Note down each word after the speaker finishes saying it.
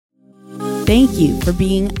Thank you for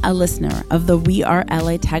being a listener of the We Are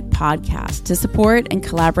LA Tech podcast. To support and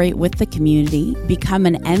collaborate with the community, become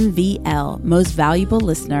an MVL Most Valuable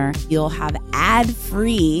Listener. You'll have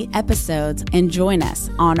ad-free episodes and join us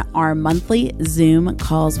on our monthly Zoom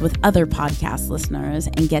calls with other podcast listeners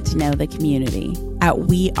and get to know the community at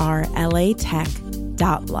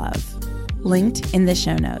WeAreLATech.love. Linked in the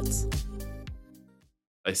show notes.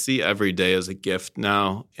 I see every day as a gift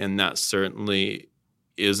now, and that certainly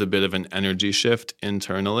is a bit of an energy shift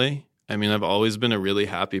internally. I mean, I've always been a really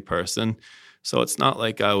happy person, so it's not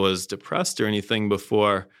like I was depressed or anything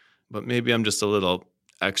before, but maybe I'm just a little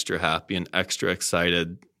extra happy and extra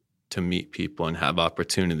excited to meet people and have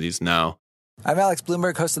opportunities now. I'm Alex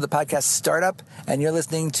Bloomberg, host of the podcast Startup, and you're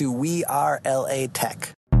listening to We Are LA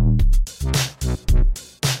Tech.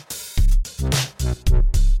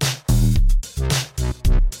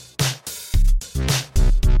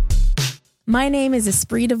 My name is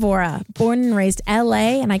Esprit Devora, born and raised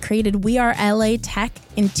LA, and I created We Are LA Tech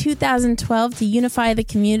in 2012 to unify the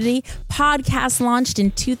community. Podcast launched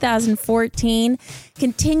in 2014,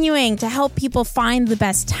 continuing to help people find the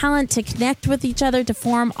best talent, to connect with each other, to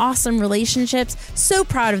form awesome relationships. So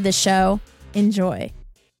proud of this show. Enjoy.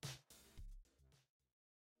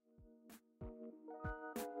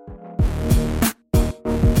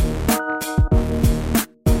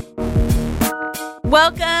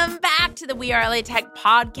 Welcome back to the We Are LA Tech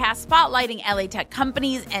podcast, spotlighting LA Tech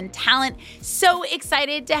companies and talent. So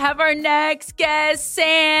excited to have our next guest,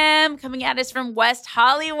 Sam, coming at us from West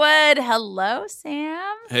Hollywood. Hello,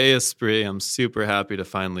 Sam. Hey, Esprit. I'm super happy to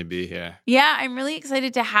finally be here. Yeah, I'm really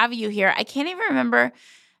excited to have you here. I can't even remember.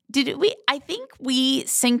 I think we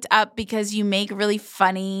synced up because you make really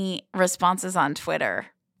funny responses on Twitter.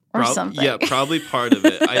 Or something. Yeah, probably part of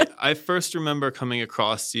it. I first remember coming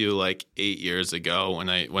across you like 8 years ago when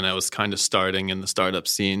I was kind of starting in the startup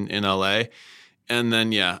scene in LA. And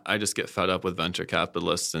then, yeah, I just get fed up with venture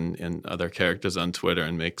capitalists and other characters on Twitter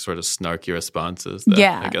and make sort of snarky responses that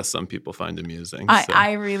I guess some people find amusing.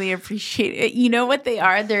 I really appreciate it. You know what they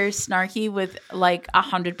are? They're snarky with like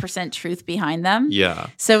 100% truth behind them. Yeah.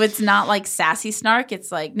 So it's not like sassy snark.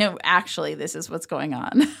 It's like, no, actually, this is what's going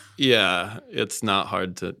on. Yeah, it's not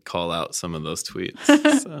hard to call out some of those tweets.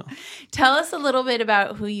 So. Tell us a little bit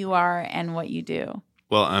about who you are and what you do.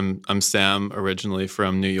 Well, I'm Sam, originally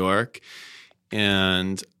from New York.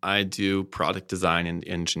 And I do product design and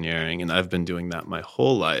engineering, and I've been doing that my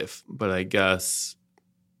whole life. But I guess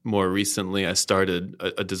more recently, I started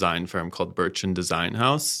a design firm called BRCHN Design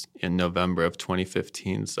House in November of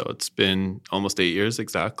 2015. So it's been almost 8 years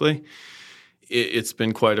exactly. It's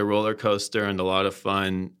been quite a roller coaster and a lot of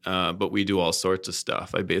fun, but we do all sorts of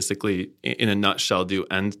stuff. I basically, in a nutshell, do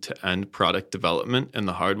end-to-end product development in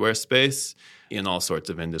the hardware space in all sorts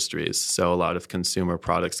of industries. So a lot of consumer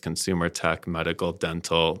products, consumer tech, medical,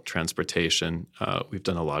 dental, transportation. We've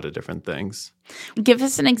done a lot of different things. Give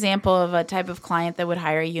us an example of a type of client that would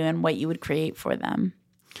hire you and what you would create for them.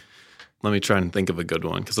 Let me try and think of a good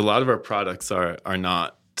one, because a lot of our products are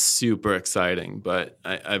not super exciting, but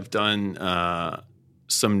I've done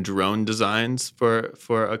some drone designs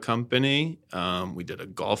for a company. We did a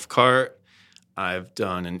golf cart. I've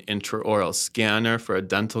done an intraoral scanner for a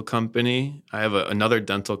dental company. I have another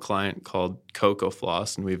dental client called Coco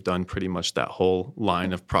Floss, and we've done pretty much that whole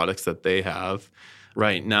line of products that they have.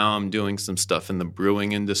 Right now, I'm doing some stuff in the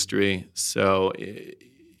brewing industry. So,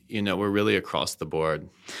 we're really across the board.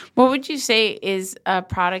 What would you say is a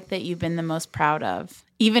product that you've been the most proud of,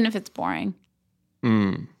 even if it's boring?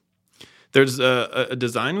 There's a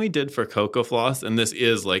design we did for Coco Floss, and this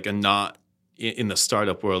is like a not in the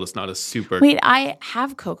startup world. It's not a super. Wait, I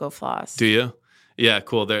have Coco Floss. Do you? Yeah,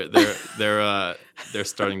 cool. They're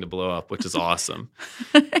starting to blow up, which is awesome.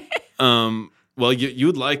 Well,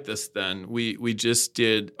 you'd like this then. We just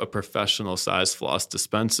did a professional size floss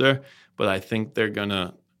dispenser, but I think they're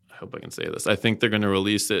gonna. I hope I can say this. I think they're going to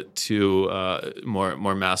release it to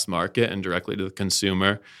more mass market and directly to the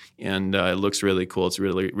consumer. And it looks really cool. It's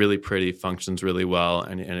really, really pretty, functions really well,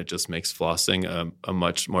 and it just makes flossing a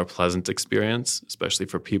much more pleasant experience, especially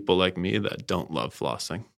for people like me that don't love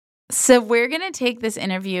flossing. So we're going to take this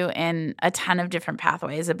interview in a ton of different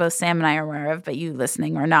pathways that both Sam and I are aware of, but you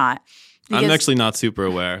listening or not. Because I'm actually not super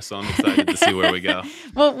aware, so I'm excited to see where we go.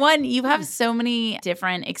 Well, one, you have so many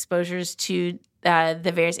different exposures to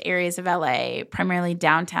the various areas of LA, primarily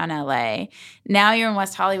downtown LA. Now you're in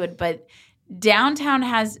West Hollywood, but downtown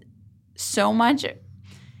has so much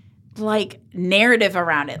like narrative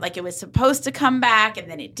around it. Like it was supposed to come back and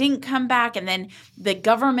then it didn't come back. And then the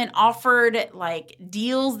government offered like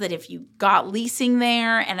deals that if you got leasing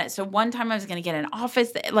there. And so one time I was going to get an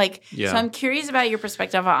office. So I'm curious about your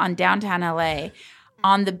perspective on downtown LA,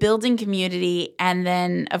 on the building community. And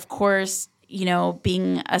then of course, you know,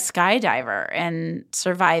 being a skydiver and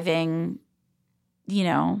surviving, you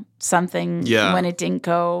know, something when it didn't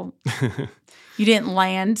go you didn't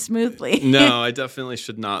land smoothly. No, I definitely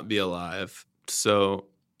should not be alive. So,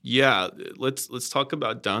 yeah, let's talk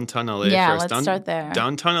about downtown LA first. Let's start there.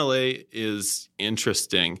 Downtown LA is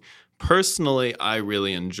interesting. Personally, I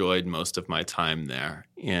really enjoyed most of my time there.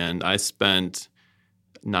 And I spent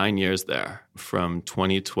 9 years there from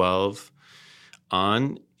 2012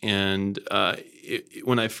 on. And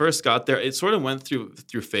when I first got there, it sort of went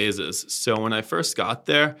through phases. So when I first got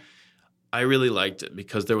there, I really liked it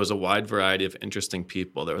because there was a wide variety of interesting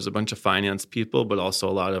people. There was a bunch of finance people, but also a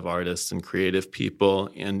lot of artists and creative people,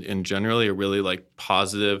 and generally a really like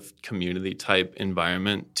positive community type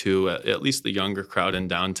environment to at least the younger crowd in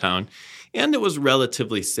downtown. And it was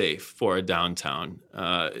relatively safe for a downtown.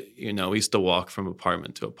 You know, we used to walk from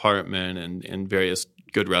apartment to apartment and various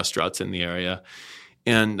good restaurants in the area.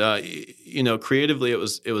 And you know, creatively, it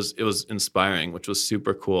was inspiring, which was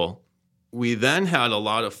super cool. We then had a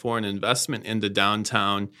lot of foreign investment into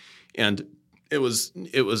downtown, and it was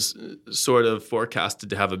sort of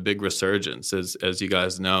forecasted to have a big resurgence, as you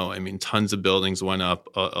guys know. I mean, tons of buildings went up.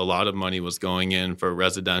 A lot of money was going in for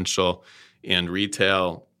residential and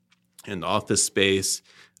retail and office space,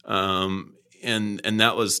 and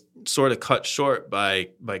that was sort of cut short by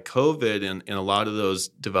COVID, and a lot of those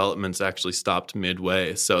developments actually stopped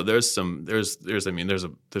midway. So there's a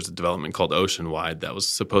development called Oceanwide that was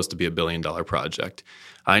supposed to be $1 billion project.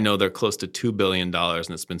 I know they're close to $2 billion, and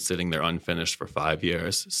it's been sitting there unfinished for 5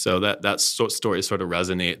 years. So that story sort of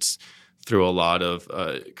resonates through a lot of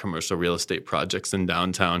commercial real estate projects in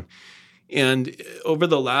downtown. And over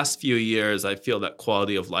the last few years, I feel that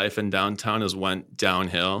quality of life in downtown has went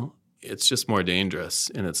downhill. It's just more dangerous,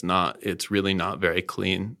 and it's really not very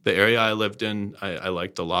clean. The area I lived in, I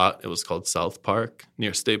liked a lot. It was called South Park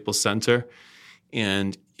near Staples Center.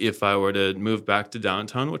 And if I were to move back to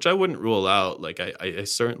downtown, which I wouldn't rule out, like I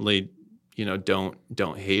certainly, you know, don't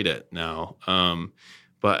hate it now.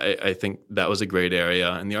 But I think that was a great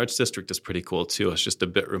area. And the Arts District is pretty cool too. It's just a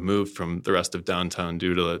bit removed from the rest of downtown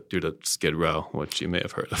due to Skid Row, which you may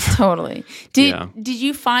have heard of. Totally. Did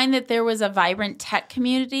you find that there was a vibrant tech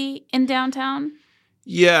community in downtown?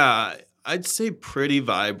 Yeah, I'd say pretty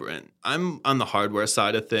vibrant. I'm on the hardware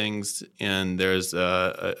side of things, and there's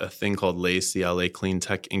a thing called LACY, LA Clean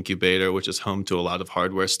Tech Incubator, which is home to a lot of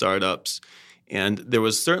hardware startups. And there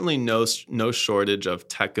was certainly no shortage of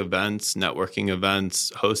tech events, networking events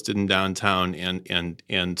hosted in downtown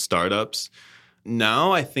and startups.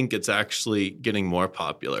 Now I think it's actually getting more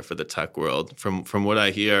popular for the tech world. From what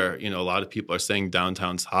I hear, you know, a lot of people are saying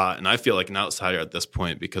downtown's hot, and I feel like an outsider at this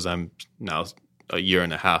point because I'm now a year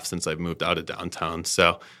and a half since I've moved out of downtown.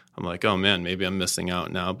 So I'm like, oh man, maybe I'm missing out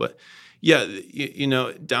now. But yeah, you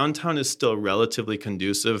know, downtown is still relatively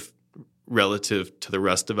conducive relative to the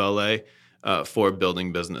rest of LA. For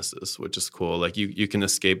building businesses, which is cool. Like you can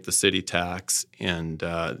escape the city tax, and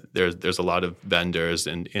there's a lot of vendors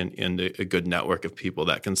and a good network of people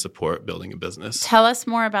that can support building a business. Tell us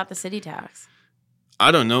more about the city tax. I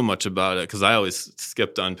don't know much about it because I always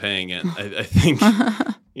skipped on paying it. I think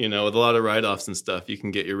you know, with a lot of write-offs and stuff, you can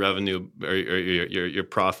get your revenue or your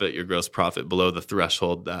profit, your gross profit below the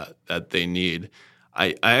threshold that they need.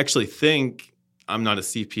 I actually think. I'm not a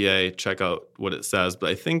CPA, check out what it says, but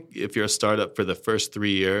I think if you're a startup for the first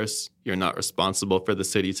 3 years, you're not responsible for the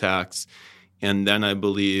city tax. And then I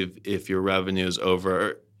believe if your revenue's if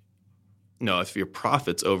your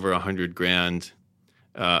profit's over $100,000,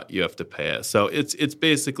 you have to pay it. So it's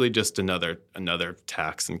basically just another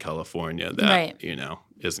tax in California that, you know,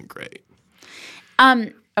 isn't great.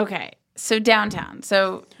 Okay. So downtown.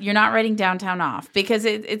 So you're not writing downtown off because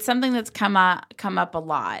it's something that's come up a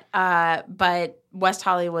lot. But West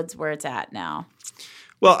Hollywood's where it's at now.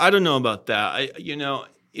 Well, I don't know about that.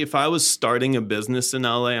 If I was starting a business in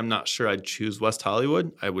LA, I'm not sure I'd choose West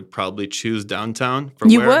Hollywood. I would probably choose downtown.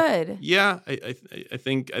 Would? Yeah, I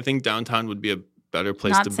think downtown would be a better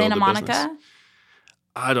place not to build Santa a Monica? business.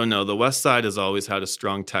 I don't know. The West Side has always had a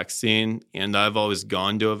strong tech scene, and I've always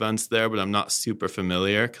gone to events there, but I'm not super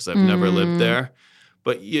familiar because I've never lived there.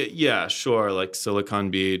 But yeah, sure, like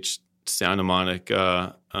Silicon Beach, Santa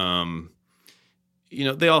Monica,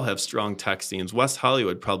 they all have strong tech scenes. West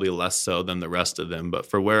Hollywood probably less so than the rest of them, but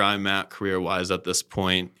for where I'm at career-wise at this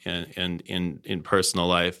point and in personal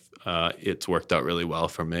life, it's worked out really well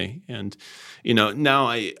for me. And, now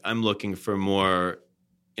I'm looking for more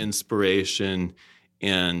inspiration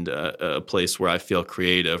and a place where I feel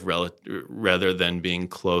creative rather than being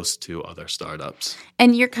close to other startups.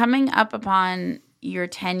 And you're coming up upon your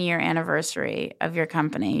 10-year anniversary of your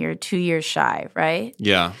company. You're 2 years shy, right?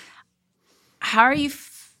 Yeah. How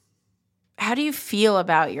do you feel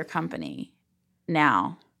about your company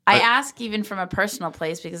now? I ask even from a personal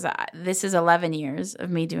place because this is 11 years of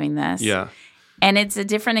me doing this. Yeah. And it's a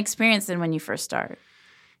different experience than when you first start.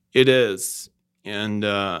 It is. And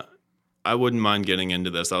I wouldn't mind getting into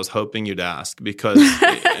this. I was hoping you'd ask because,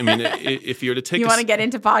 if you were to take You want to get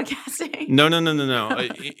into podcasting? No.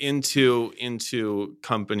 into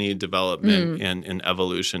company development and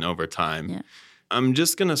evolution over time. Yeah. I'm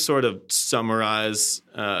just going to sort of summarize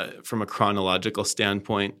from a chronological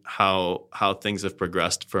standpoint how things have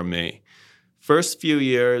progressed for me. First few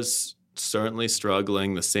years, certainly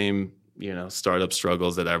struggling, the same startup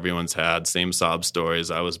struggles that everyone's had, same sob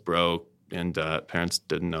stories. I was broke and parents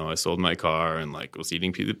didn't know I sold my car and was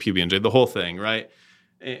eating PB&J, the whole thing, right?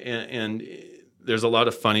 And there's a lot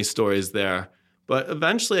of funny stories there. But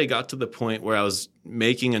eventually I got to the point where I was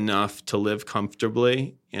making enough to live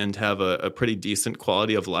comfortably and have a pretty decent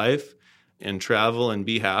quality of life and travel and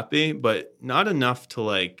be happy, but not enough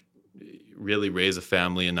to really raise a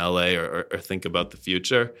family in LA or think about the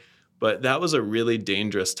future. But that was a really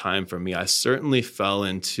dangerous time for me. I certainly fell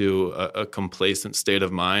into a complacent state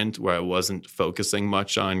of mind where I wasn't focusing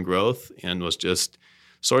much on growth and was just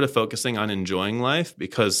sort of focusing on enjoying life,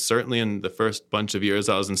 because certainly in the first bunch of years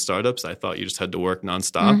I was in startups, I thought you just had to work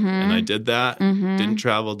nonstop. Mm-hmm. And I did that, didn't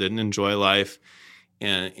travel, didn't enjoy life.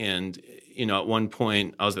 And at one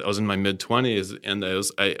point I was in my mid-20s and I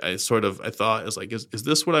thought, is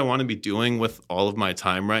this what I want to be doing with all of my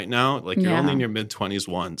time right now? You're only in your mid-20s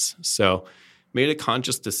once. So made a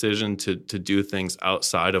conscious decision to do things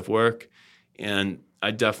outside of work. And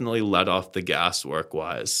I definitely let off the gas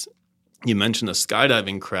work-wise. You mentioned a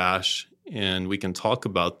skydiving crash, and we can talk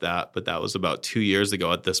about that, but that was about 2 years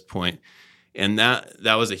ago at this point. And that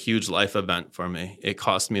was a huge life event for me. It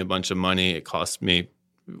cost me a bunch of money. It cost me,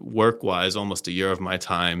 work-wise, almost a year of my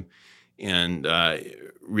time, and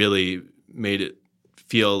really made it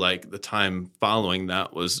feel like the time following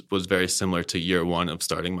that was very similar to year one of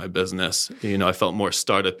starting my business. I felt more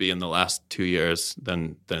startup-y in the last 2 years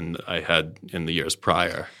than I had in the years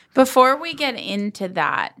prior. Before we get into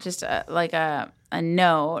that, just a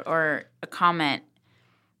note or a comment,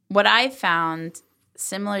 what I found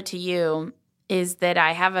similar to you is that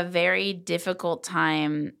I have a very difficult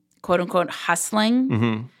time, quote unquote,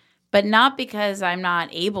 hustling, but not because I'm not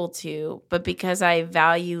able to, but because I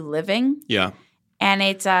value living. Yeah. And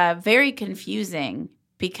it's very confusing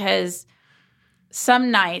because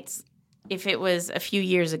some nights, if it was a few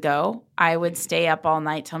years ago, I would stay up all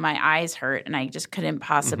night till my eyes hurt and I just couldn't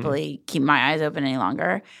possibly keep my eyes open any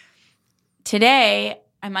longer. Today,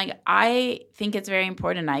 I'm I think it's very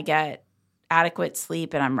important I get adequate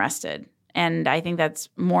sleep and I'm rested. And I think that's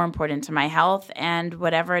more important to my health, and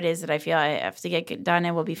whatever it is that I feel I have to get done,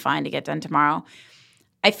 it will be fine to get done tomorrow.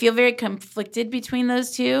 I feel very conflicted between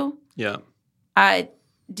those two. Yeah.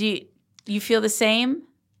 Do you feel the same?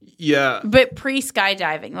 Yeah. But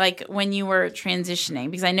pre-skydiving, when you were transitioning,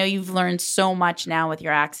 because I know you've learned so much now with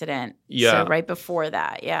your accident. Yeah. So right before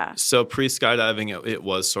that, yeah. So pre-skydiving, it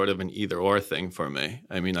was sort of an either-or thing for me.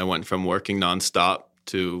 I went from working nonstop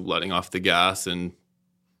to letting off the gas and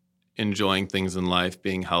enjoying things in life,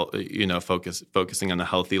 being focusing on a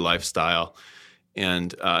healthy lifestyle.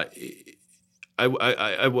 And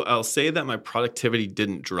I'll say that my productivity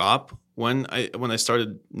didn't drop when I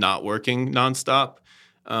started not working nonstop,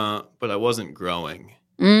 but I wasn't growing.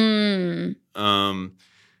 But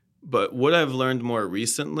what I've learned more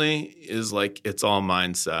recently is it's all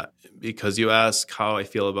mindset. Because you ask how I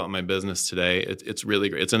feel about my business today, it's really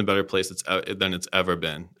great. It's in a better place than it's ever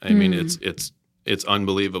been. It's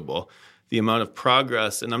unbelievable. The amount of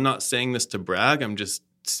progress, and I'm not saying this to brag, I'm just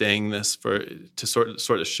saying this to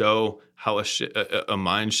sort of show how a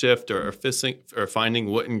mind shift or finding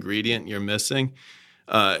what ingredient you're missing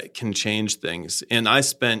can change things. And I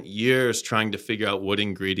spent years trying to figure out what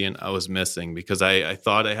ingredient I was missing because I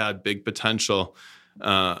thought I had big potential,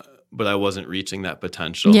 but I wasn't reaching that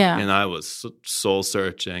potential. Yeah. And I was soul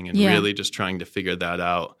searching and really just trying to figure that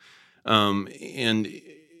out.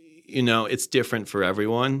 It's different for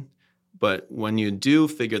everyone. But when you do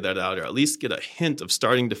figure that out, or at least get a hint of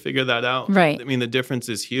starting to figure that out, right. The difference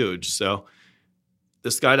is huge. So the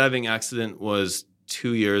skydiving accident was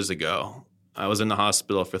 2 years ago. I was in the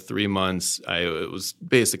hospital for 3 months. I was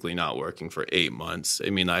basically not working for 8 months. I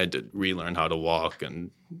mean, I had to relearn how to walk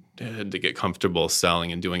and had to get comfortable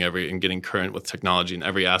selling and doing and getting current with technology in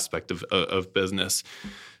every aspect of business.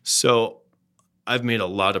 So I've made a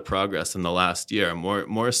lot of progress in the last year,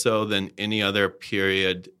 more so than any other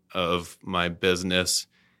period of my business,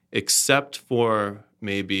 except for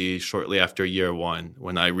maybe shortly after year one,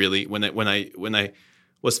 when I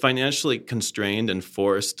was financially constrained and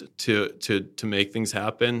forced to make things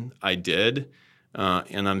happen. I did,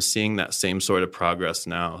 and I'm seeing that same sort of progress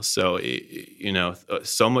now. So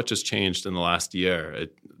so much has changed in the last year.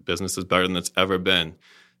 Business is better than it's ever been.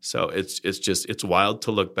 So it's wild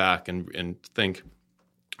to look back and think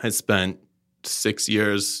I spent 6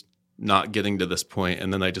 years not getting to this point,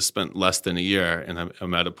 and then I just spent less than a year, and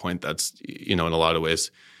I'm at a point that's in a lot of ways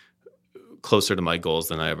closer to my goals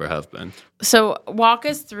than I ever have been. So walk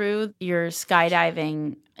us through your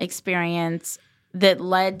skydiving experience that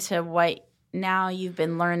led to what now you've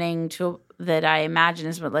been learning to, that I imagine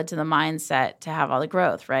is what led to the mindset to have all the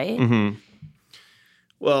growth, right? Mm-hmm.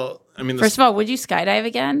 Well, I mean, first of all, would you skydive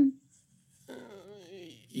again?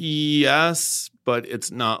 Yes, but it's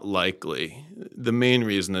not likely. The main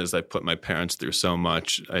reason is I put my parents through so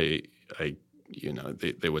much. They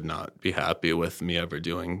would not be happy with me ever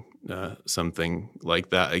doing something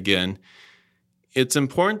like that again. It's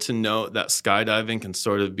important to note that skydiving can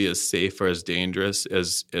sort of be as safe or as dangerous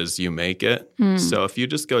as you make it. So if you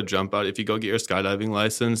just go if you go get your skydiving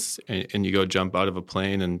license and you go jump out of a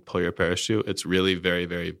plane and pull your parachute, it's really very,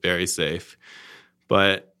 very, very safe.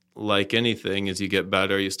 But like anything, as you get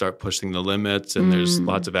better, you start pushing the limits, and there's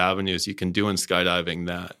lots of avenues you can do in skydiving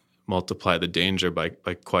that multiply the danger by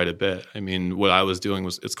quite a bit. I mean, what I was doing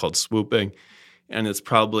it's called swooping, and it's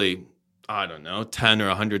probably, 10 or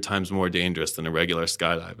 100 times more dangerous than a regular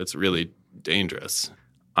skydive. It's really dangerous.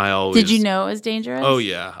 Did you know it was dangerous? Oh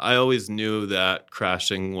yeah, I always knew that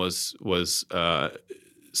crashing was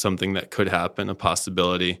something that could happen, a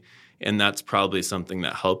possibility. And that's probably something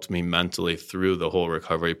that helped me mentally through the whole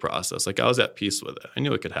recovery process. Like, I was at peace with it. I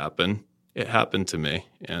knew it could happen. It happened to me.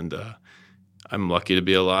 And I'm lucky to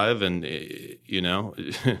be alive. And,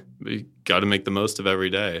 we got to make the most of every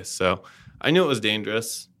day. So I knew it was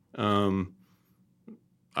dangerous. I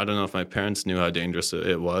don't know if my parents knew how dangerous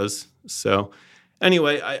it was. So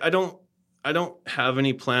anyway, I don't have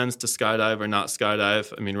any plans to skydive or not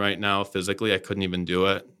skydive. I mean, right now, physically, I couldn't even do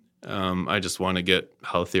it. I just want to get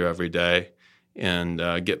healthier every day and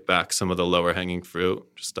get back some of the lower hanging fruit,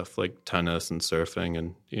 just stuff like tennis and surfing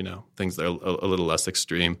and, things that are a little less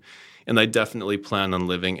extreme. And I definitely plan on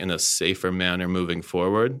living in a safer manner moving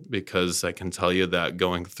forward, because I can tell you that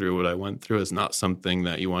going through what I went through is not something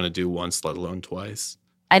that you want to do once, let alone twice.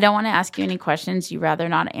 I don't want to ask you any questions you'd rather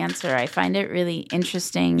not answer. I find it really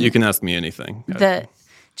interesting. You can ask me anything.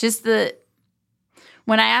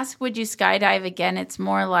 When I ask, would you skydive again, it's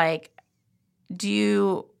more like, do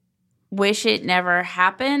you wish it never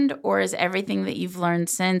happened, or is everything that you've learned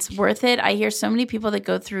since worth it? I hear so many people that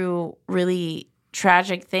go through really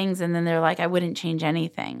tragic things and then they're like, I wouldn't change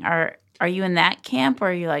anything. Are you in that camp, or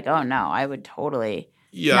are you like, oh no, I would totally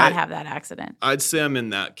not have that accident? I'd say I'm in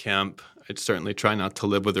that camp. I'd certainly try not to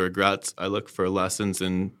live with regrets. I look for lessons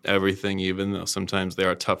in everything, even though sometimes they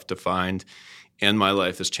are tough to find. And my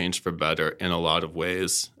life has changed for better in a lot of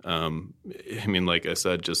ways. Like I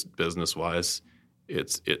said, just business-wise,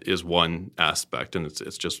 it is one aspect, and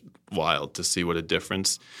it's just wild to see what a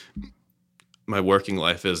difference my working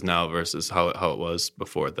life is now versus how it was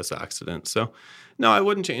before this accident. So, no, I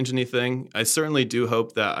wouldn't change anything. I certainly do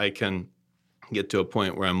hope that I can get to a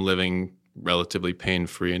point where I'm living relatively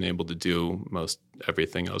pain-free and able to do most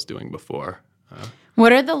everything I was doing before.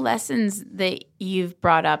 What are the lessons that you've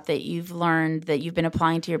brought up, that you've learned, that you've been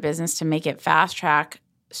applying to your business to make it fast track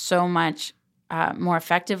so much more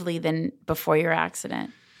effectively than before your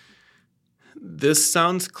accident? This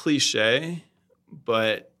sounds cliche,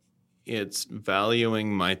 but it's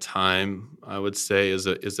valuing my time, I would say, is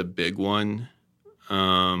a big one.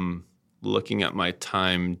 Looking at my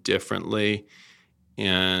time differently,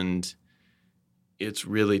 and it's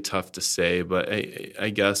really tough to say, but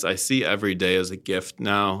I guess I see every day as a gift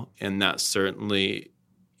now, and that certainly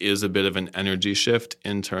is a bit of an energy shift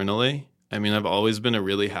internally. I mean, I've always been a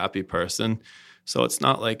really happy person, so it's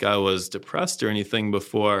not like I was depressed or anything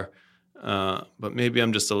before, but maybe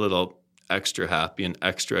I'm just a little extra happy and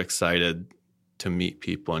extra excited to meet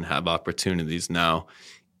people and have opportunities now.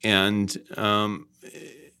 And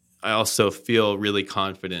I also feel really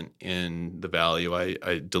confident in the value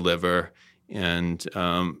I deliver, and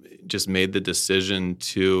just made the decision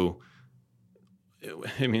to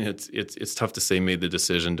I mean, it's tough to say made the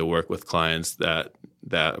decision to work with clients that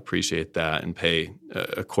appreciate that and pay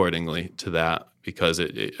accordingly to that, because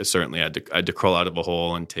it certainly I had to crawl out of a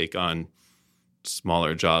hole and take on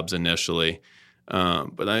smaller jobs initially.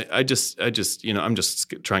 But I just I'm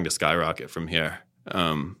just trying to skyrocket from here.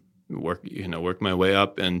 Work my way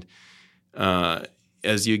up, and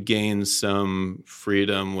as you gain some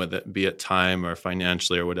freedom, with it, be it time or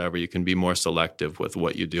financially or whatever, you can be more selective with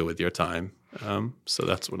what you do with your time. So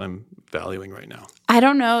that's what I'm valuing right now. I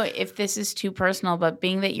don't know if this is too personal, but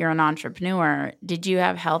being that you're an entrepreneur, did you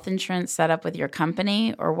have health insurance set up with your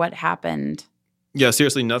company, or what happened? Yeah,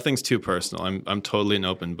 seriously, nothing's too personal. I'm totally an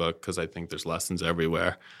open book because I think there's lessons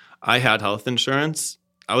everywhere. I had health insurance.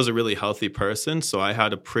 I was a really healthy person, so I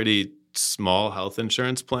had a pretty small health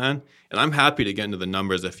insurance plan. And I'm happy to get into the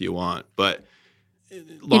numbers if you want, but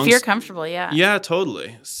if you're comfortable, yeah. Yeah,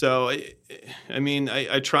 totally. So,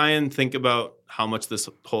 I try and think about how much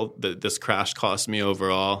this crash cost me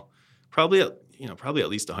overall. Probably at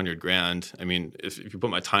least $100,000. I mean, if you put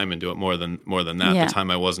my time into it, more than that, Yeah. the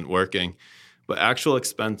time I wasn't working. But actual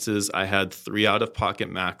expenses, I had 3 out-of-pocket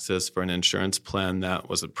maxes for an insurance plan that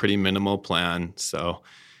was a pretty minimal plan. So,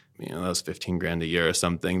 that was $15,000 a year or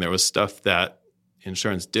something. There was stuff that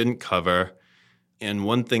insurance didn't cover. And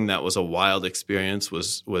one thing that was a wild experience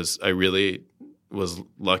was I really was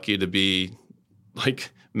lucky to be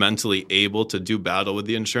like mentally able to do battle with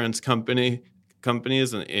the insurance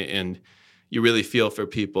companies, and you really feel for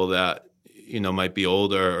people that might be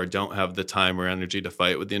older or don't have the time or energy to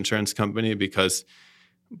fight with the insurance company, because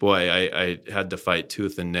boy, I had to fight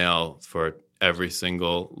tooth and nail for every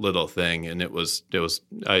single little thing, and it was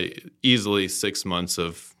easily 6 months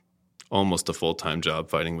of almost a full-time job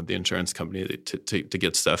fighting with the insurance company to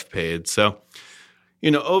get stuff paid. So,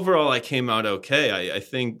 overall, I came out okay. I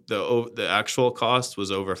think the actual cost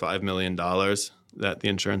was over $5 million that the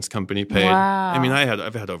insurance company paid. Wow. I mean,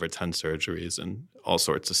 I've had over 10 surgeries and all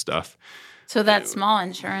sorts of stuff. So that small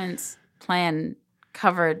insurance plan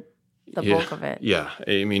covered the bulk of it. Yeah.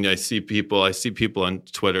 I mean, I see people on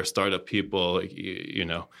Twitter, startup people,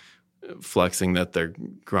 flexing that they're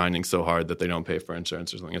grinding so hard that they don't pay for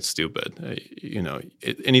insurance or something. It's stupid.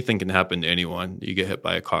 Anything can happen to anyone. You get hit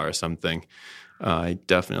by a car or something. I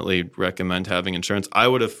definitely recommend having insurance. I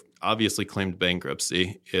would have obviously claimed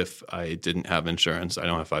bankruptcy if I didn't have insurance. I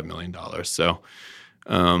don't have $5 million. So,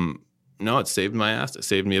 no, it saved my ass. It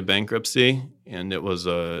saved me a bankruptcy, and it was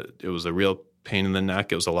a real pain in the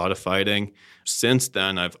neck. It was a lot of fighting. Since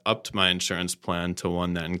then, I've upped my insurance plan to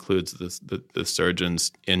one that includes the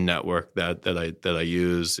surgeons in network that I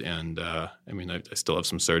use, and I still have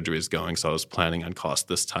some surgeries going, so I was planning on cost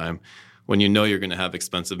this time. When you're going to have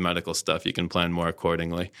expensive medical stuff, you can plan more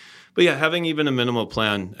accordingly. But yeah, having even a minimal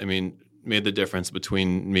plan, made the difference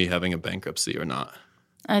between me having a bankruptcy or not.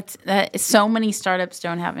 So many startups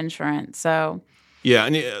don't have insurance, so yeah,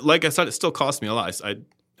 and like I said, it still cost me a lot. I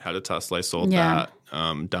had a Tesla, I sold that,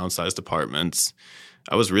 downsized apartments.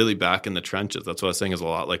 I was really back in the trenches. That's what I was saying is a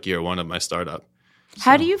lot like year one of my startup.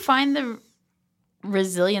 How do you find the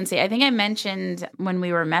resiliency? I think I mentioned when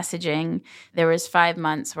we were messaging, there was 5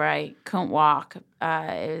 months where I couldn't walk.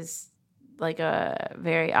 It was like a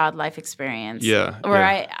very odd life experience. Yeah.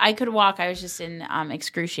 Where I could walk, I was just in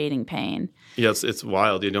excruciating pain. Yeah, it's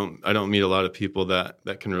wild. I don't meet a lot of people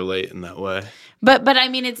that can relate in that way. But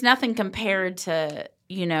it's nothing compared to,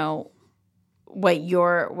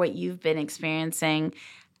 what you've been experiencing.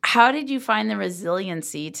 How did you find the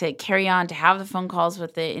resiliency to carry on, to have the phone calls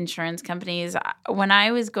with the insurance companies? When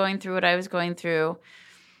I was going through what I was going through,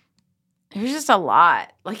 it was just a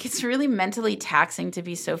lot. Like, it's really mentally taxing to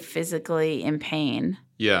be so physically in pain.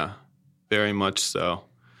 Yeah, very much so.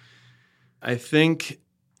 I think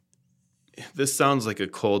this sounds like a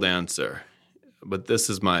cold answer, but this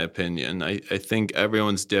is my opinion. I think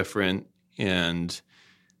everyone's different, and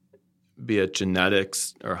be it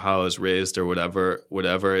genetics or how I was raised or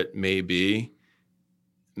whatever it may be,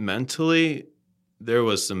 mentally, there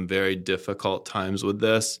was some very difficult times with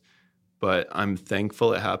this, but I'm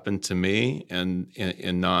thankful it happened to me and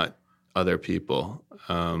not other people.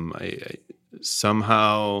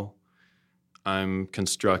 Somehow I'm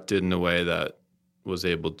constructed in a way that was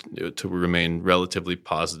able to remain relatively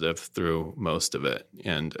positive through most of it,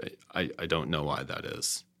 and I don't know why that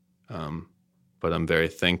is. But I'm very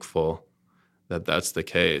thankful that that's the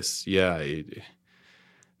case. Yeah,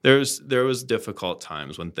 there was difficult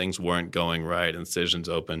times when things weren't going right, incisions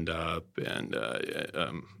opened up, and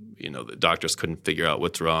the doctors couldn't figure out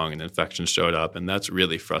what's wrong, and infections showed up, and that's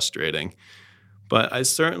really frustrating. But I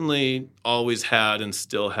certainly always had and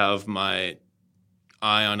still have my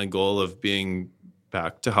eye on a goal of being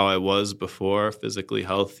back to how I was before, physically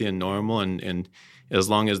healthy and normal. And as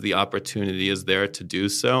long as the opportunity is there to do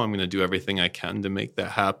so, I'm going to do everything I can to make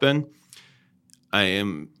that happen. I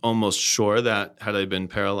am almost sure that had I been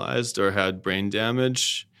paralyzed or had brain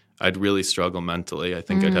damage, I'd really struggle mentally. I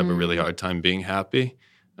think I'd have a really hard time being happy.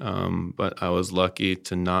 But I was lucky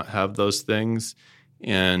to not have those things.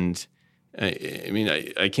 And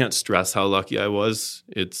I can't stress how lucky I was.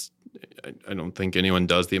 I don't think anyone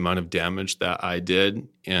does the amount of damage that I did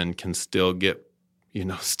and can still get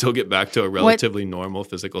back to a relatively normal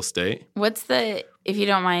physical state. If you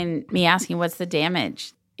don't mind me asking, what's the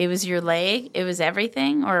damage? It was your leg? It was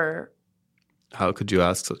everything? Or how could you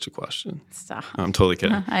ask such a question? Stop. I'm totally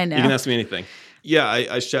kidding. I know. You can ask me anything. Yeah,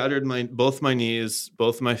 I shattered both my knees,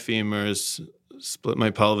 both my femurs, split my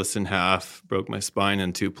pelvis in half, broke my spine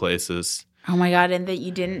in 2 places. Oh my God, and that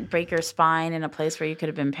you didn't break your spine in a place where you could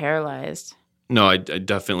have been paralyzed. No, I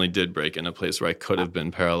definitely did break in a place where I could have been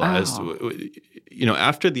paralyzed. Oh.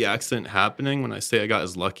 After the accident happening, when I say I got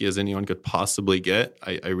as lucky as anyone could possibly get,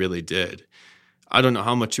 I really did. I don't know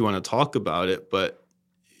how much you want to talk about it, but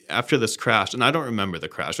after this crash, and I don't remember the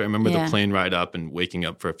crash. I remember the plane ride up and waking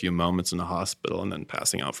up for a few moments in the hospital and then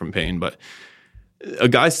passing out from pain. But a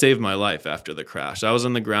guy saved my life after the crash. I was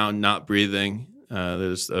on the ground, not breathing.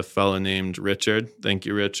 There's a fellow named Richard. Thank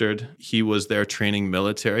you, Richard. He was there training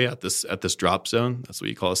military at this drop zone. That's what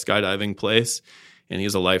you call a skydiving place. And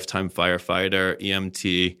he's a lifetime firefighter,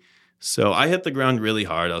 EMT. So I hit the ground really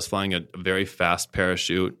hard. I was flying a very fast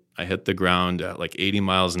parachute. I hit the ground at like 80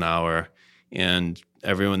 miles an hour, and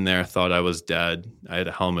everyone there thought I was dead. I had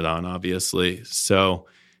a helmet on, obviously. So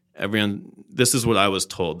this is what I was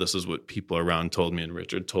told. This is what people around told me and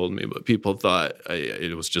Richard told me. But people thought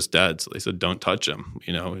it was just dead. So they said, don't touch him.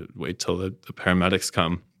 Wait till the paramedics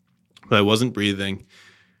come. But I wasn't breathing.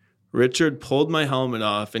 Richard pulled my helmet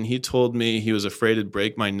off, and he told me he was afraid it'd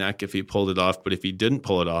break my neck if he pulled it off. But if he didn't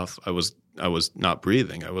pull it off, I was not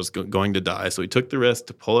breathing. I was going to die. So he took the risk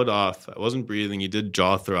to pull it off. I wasn't breathing. He did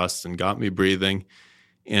jaw thrusts and got me breathing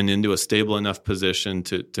and into a stable enough position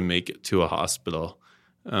to make it to a hospital,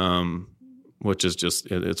 which is just,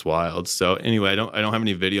 it's wild. So anyway, I don't have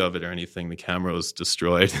any video of it or anything. The camera was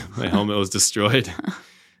destroyed. My helmet was destroyed.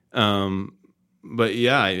 But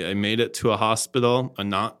yeah, I made it to a hospital. I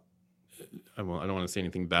don't want to say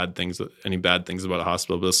any bad things about a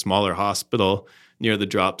hospital, but a smaller hospital near the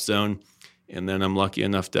drop zone. And then I'm lucky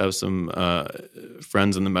enough to have some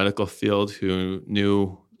friends in the medical field who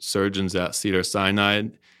knew surgeons at Cedars-Sinai,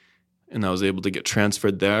 and I was able to get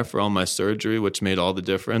transferred there for all my surgery, which made all the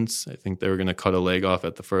difference. I think they were going to cut a leg off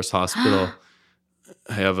at the first hospital.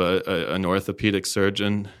 I have an orthopedic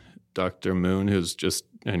surgeon, Dr. Moon, who's just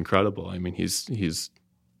incredible. I mean,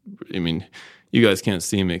 you guys can't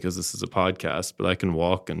see me because this is a podcast, but I can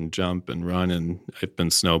walk and jump and run, and I've been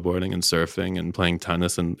snowboarding and surfing and playing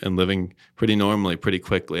tennis and living pretty normally pretty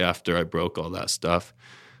quickly after I broke all that stuff.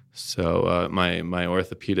 So my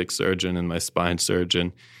orthopedic surgeon and my spine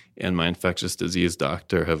surgeon and my infectious disease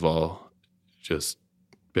doctor have all just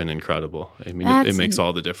been incredible. I mean, it makes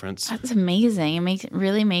all the difference. That's amazing. It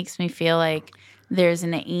really makes me feel like there's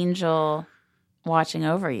an angel watching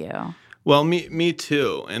over you. Well, me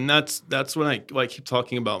too. And that's when I keep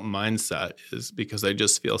talking about mindset, is because I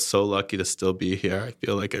just feel so lucky to still be here. I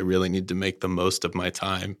feel like I really need to make the most of my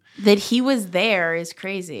time. That he was there is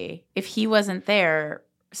crazy. If he wasn't there,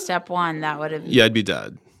 step one, that would have... Yeah, I'd be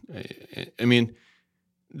dead. I mean,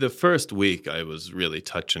 the first week I was really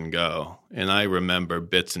touch and go. And I remember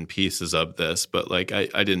bits and pieces of this, but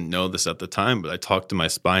I didn't know this at the time, but I talked to my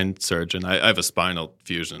spine surgeon. I have a spinal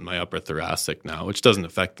fusion in my upper thoracic now, which doesn't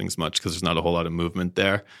affect things much because there's not a whole lot of movement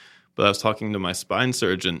there. But I was talking to my spine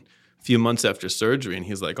surgeon a few months after surgery, and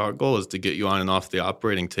he's like, our goal is to get you on and off the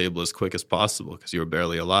operating table as quick as possible because you were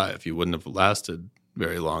barely alive. You wouldn't have lasted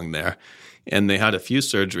very long there. And they had a few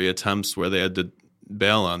surgery attempts where they had to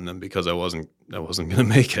bail on them because I wasn't going to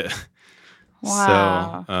make it.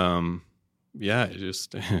 Wow. So, yeah,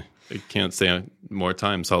 I can't say more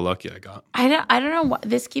times how lucky I got. I don't know what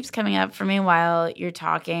this keeps coming up for me while you're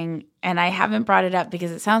talking, and I haven't brought it up because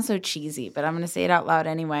it sounds so cheesy, but I'm going to say it out loud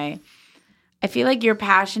anyway. I feel like your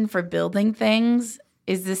passion for building things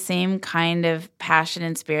is the same kind of passion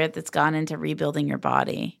and spirit that's gone into rebuilding your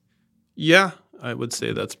body. Yeah, I would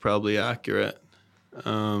say that's probably accurate.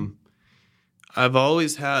 I've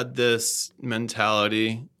always had this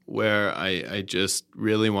mentality where I just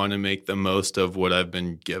really want to make the most of what I've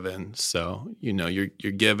been given. So, you're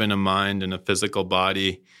given a mind and a physical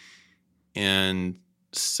body, and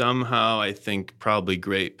somehow I think probably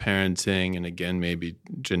great parenting and, again, maybe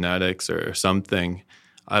genetics or something,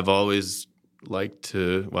 I've always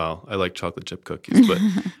I like chocolate chip cookies, but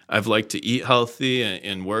I've liked to eat healthy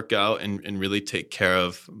and work out and really take care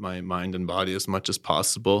of my mind and body as much as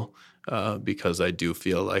possible because I do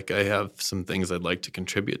feel like I have some things I'd like to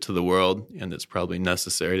contribute to the world, and it's probably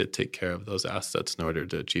necessary to take care of those assets in order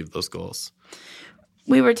to achieve those goals.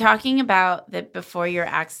 We were talking about that before your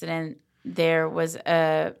accident. There was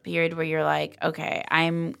a period where you're like, okay,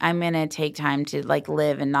 I'm gonna take time to like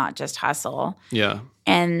live and not just hustle. Yeah.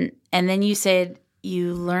 And then you said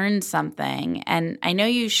you learned something, and I know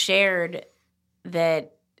you shared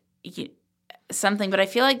that something, but I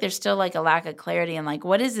feel like there's still like a lack of clarity. And like,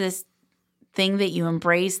 what is this thing that you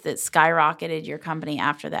embraced that skyrocketed your company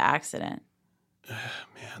after the accident?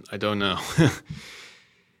 Man, I don't know.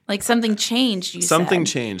 Like something changed, Something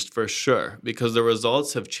changed for sure, because the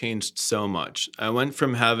results have changed so much. I went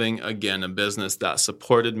from having, again, a business that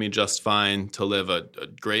supported me just fine to live a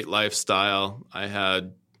great lifestyle. I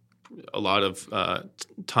had a lot of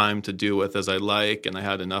time to do with as I like, and I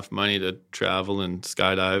had enough money to travel and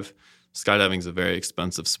skydive. Skydiving is a very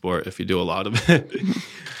expensive sport if you do a lot of it.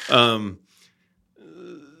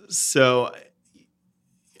 So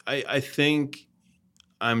I think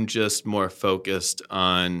I'm just more focused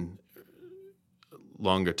on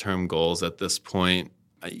longer term goals at this point.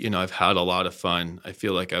 I've had a lot of fun. I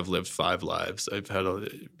feel like I've lived 5 lives. I've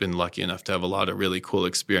been lucky enough to have a lot of really cool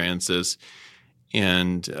experiences,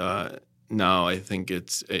 and now I think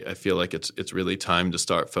I feel like it's really time to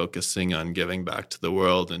start focusing on giving back to the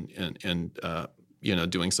world and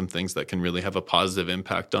doing some things that can really have a positive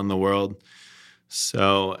impact on the world.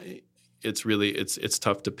 So it's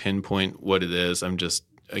tough to pinpoint what it is. I'm just,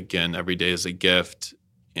 again, every day is a gift,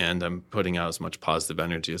 and I'm putting out as much positive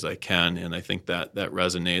energy as I can. And I think that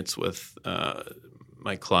resonates with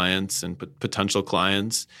my clients and potential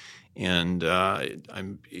clients. And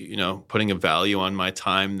I'm, putting a value on my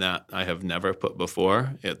time that I have never put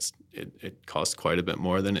before. It costs quite a bit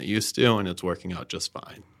more than it used to, and it's working out just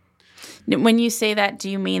fine. When you say that, do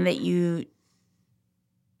you mean that you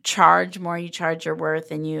charge more, you charge your worth,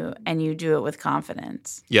 and you do it with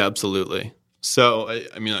confidence? Yeah, absolutely. So,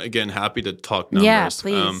 again, happy to talk numbers. Yeah,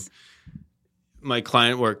 please. My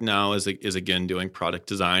client work now is again doing product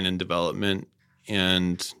design and development,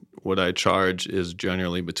 and what I charge is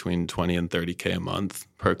generally between $20,000 and $30,000 a month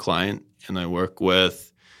per client, and I work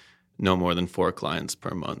with no more than 4 clients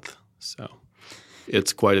per month. So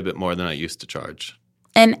it's quite a bit more than I used to charge.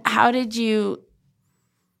 And how did you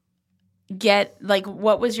get, like,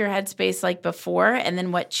 what was your headspace like before, and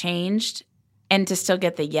then what changed, and to still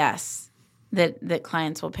get the yes that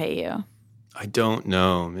clients will pay you? I don't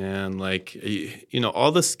know, man. Like,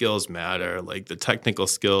 all the skills matter, like the technical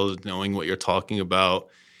skills, knowing what you're talking about,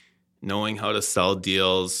 knowing how to sell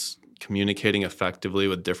deals, communicating effectively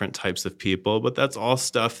with different types of people. But that's all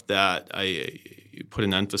stuff that I put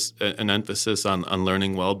an emphasis on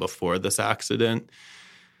learning well before this accident.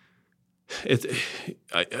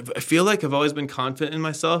 I feel like I've always been confident in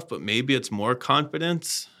myself, but maybe it's more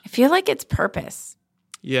confidence. I feel like it's purpose.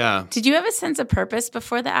 Yeah. Did you have a sense of purpose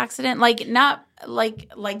before the accident? Like, not like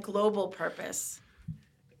global purpose.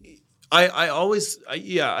 I always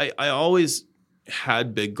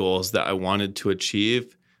had big goals that I wanted to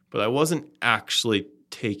achieve, but I wasn't actually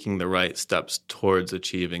taking the right steps towards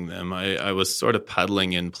achieving them. I was sort of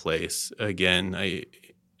pedaling in place. Again, I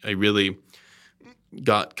really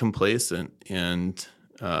got complacent, and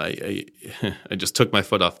I just took my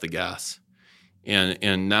foot off the gas.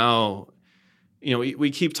 And now,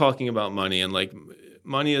 we keep talking about money, and like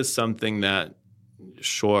money is something that,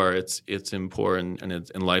 sure, it's important,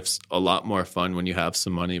 and life's a lot more fun when you have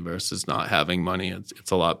some money versus not having money.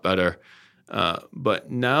 It's a lot better. But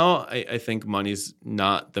now I think money's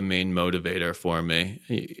not the main motivator for me.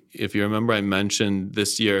 If you remember, I mentioned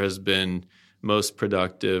this year has been most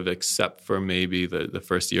productive, except for maybe the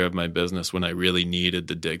first year of my business when I really needed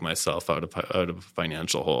to dig myself out of a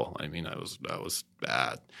financial hole. I mean, I was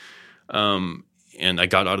bad. And I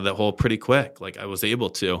got out of that hole pretty quick. Like, I was able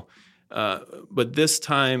to. But this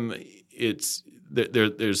time, I've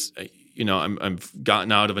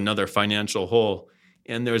gotten out of another financial hole,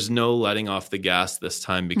 and there's no letting off the gas this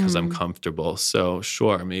time because I'm comfortable. So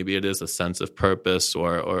sure, maybe it is a sense of purpose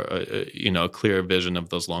or a clear vision of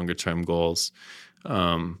those longer term goals.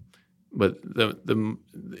 But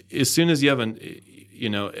as soon as you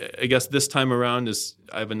I guess this time around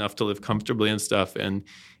I have enough to live comfortably and stuff, and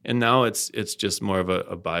now it's just more of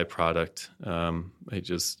a byproduct.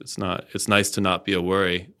 It's nice to not be a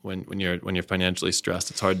worry when you're financially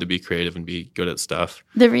stressed. It's hard to be creative and be good at stuff.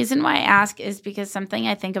 The reason why I ask is because something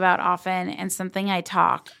I think about often and something I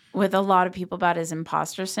talk with a lot of people about is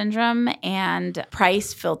imposter syndrome and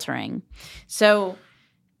price filtering. So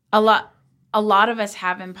a lot of us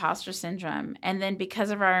have imposter syndrome, and then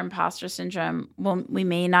because of our imposter syndrome, we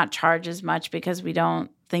may not charge as much because we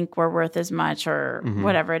don't think we're worth as much or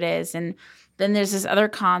whatever it is. And then there's this other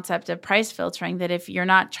concept of price filtering that if you're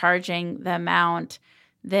not charging the amount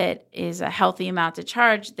that is a healthy amount to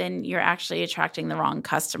charge, then you're actually attracting the wrong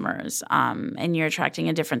customers, and you're attracting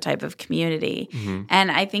a different type of community.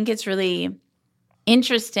 And I think it's really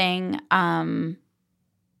interesting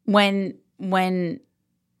when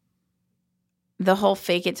the whole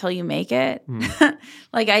fake it till you make it.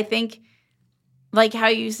 Like, I think, like how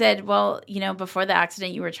you said, well, before the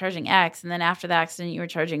accident you were charging X, and then after the accident you were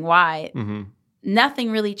charging Y.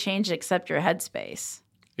 Nothing really changed except your headspace.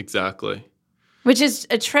 Exactly. Which is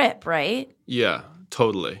a trip, right? Yeah,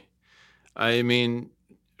 totally. I mean,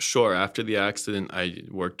 sure, after the accident, I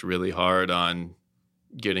worked really hard on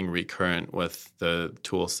getting recurrent with the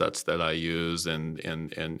tool sets that I use and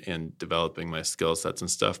developing my skill sets and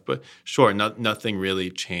stuff. But sure, nothing really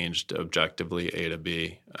changed objectively A to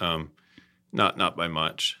B, not by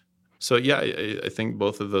much. So yeah, I think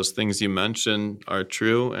both of those things you mentioned are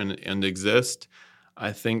true and exist.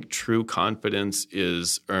 I think true confidence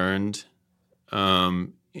is earned.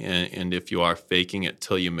 And if you are faking it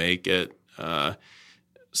till you make it,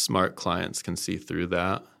 smart clients can see through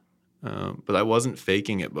that. But I wasn't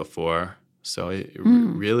faking it before, so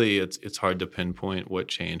really it's hard to pinpoint what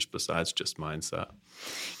changed besides just mindset.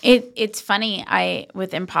 It's funny.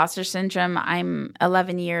 With imposter syndrome, I'm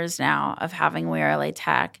 11 years now of having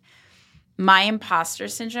WeAreLATech. My imposter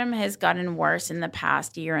syndrome has gotten worse in the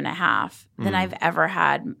past year and a half than I've ever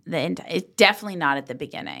had. It's definitely not at the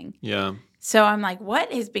beginning. Yeah. So I'm like,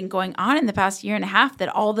 what has been going on in the past year and a half that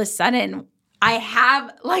all of a sudden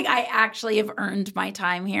I actually have earned my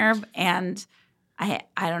time here, and I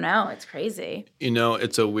don't know. It's crazy.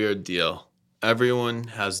 It's a weird deal. Everyone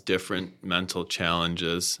has different mental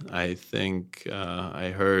challenges. I think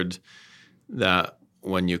I heard that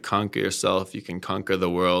when you conquer yourself, you can conquer the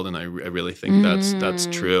world, and I really think that's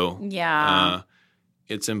true. Yeah.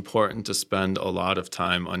 It's important to spend a lot of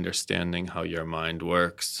time understanding how your mind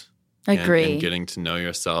works. Agree. And getting to know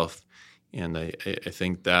yourself. And I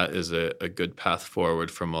think that is a good path forward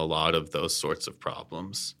from a lot of those sorts of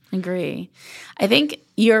problems. Agree. I think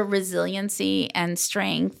your resiliency and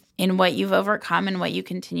strength in what you've overcome and what you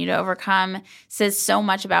continue to overcome says so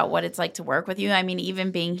much about what it's like to work with you. I mean,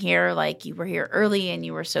 even being here, like you were here early and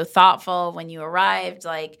you were so thoughtful when you arrived.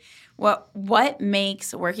 Like, what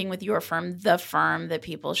makes working with your firm the firm that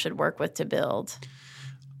people should work with to build?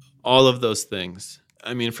 All of those things.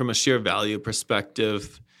 I mean, from a sheer value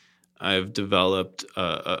perspective, I've developed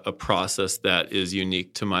a process that is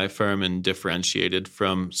unique to my firm and differentiated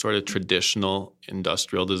from sort of traditional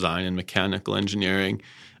industrial design and mechanical engineering.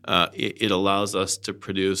 It allows us to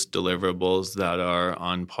produce deliverables that are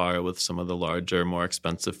on par with some of the larger, more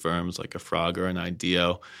expensive firms like a Frog or an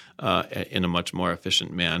IDEO in a much more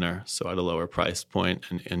efficient manner, so at a lower price point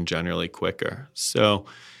and generally quicker. So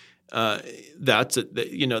that's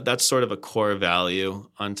sort of a core value.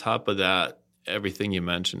 On top of that, everything you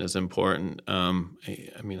mentioned is important. I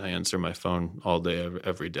mean, I answer my phone all day,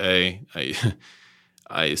 every day.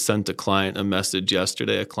 I sent a client a message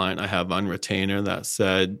yesterday, a client I have on retainer that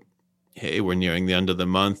said, hey, we're nearing the end of the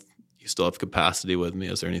month. You still have capacity with me.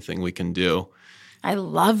 Is there anything we can do? I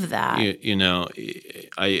love that.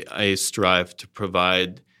 I strive to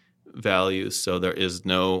provide value so there is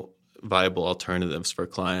no viable alternatives for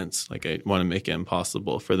clients. Like, I want to make it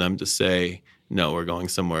impossible for them to say, no, we're going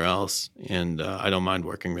somewhere else. And I don't mind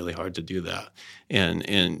working really hard to do that. And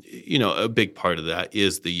a big part of that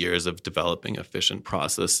is the years of developing efficient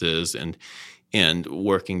processes and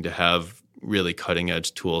working to have really cutting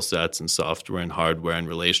edge tool sets and software and hardware and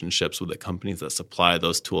relationships with the companies that supply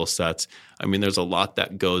those tool sets. I mean, there's a lot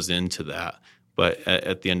that goes into that. But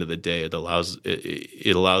at the end of the day, it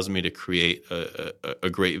allows me to create a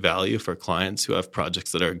great value for clients who have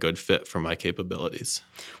projects that are a good fit for my capabilities.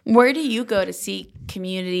 Where do you go to seek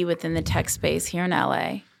community within the tech space here in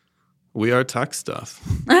LA? WeAreTech stuff.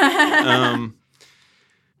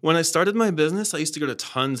 When I started my business, I used to go to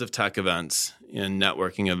tons of tech events and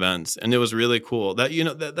networking events, and it was really cool.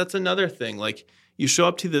 That's another thing. Like, you show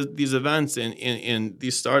up to these events, and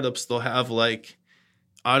these startups, they'll have, like,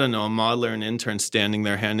 I don't know, a modeler and intern standing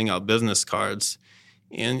there handing out business cards.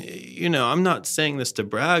 And, I'm not saying this to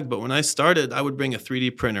brag, but when I started, I would bring a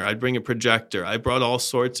 3D printer. I'd bring a projector. I brought all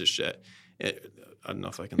sorts of shit. I don't know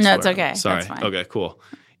if I can No, swear. it's okay. Sorry. That's fine. Okay, cool.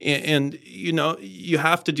 And, you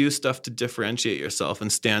have to do stuff to differentiate yourself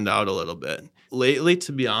and stand out a little bit. Lately,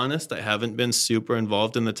 to be honest, I haven't been super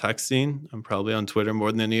involved in the tech scene. I'm probably on Twitter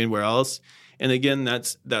more than anywhere else. And again,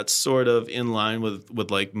 that's sort of in line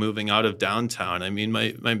with like moving out of downtown. I mean,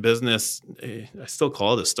 my business, I still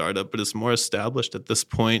call it a startup, but it's more established at this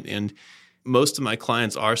point. And most of my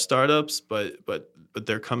clients are startups, but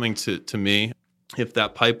they're coming to me. If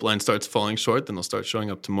that pipeline starts falling short, then they'll start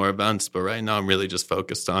showing up to more events. But right now, I'm really just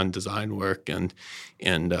focused on design work and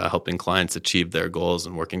helping clients achieve their goals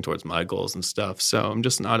and working towards my goals and stuff. So I'm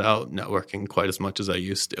just not out networking quite as much as I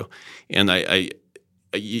used to. And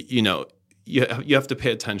you have to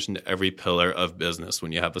pay attention to every pillar of business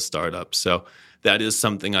when you have a startup. So that is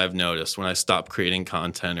something I've noticed when I stop creating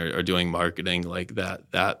content or doing marketing, like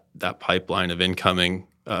that pipeline of incoming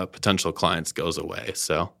potential clients goes away.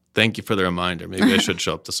 So thank you for the reminder. Maybe I should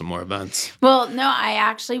show up to some more events. Well, no, I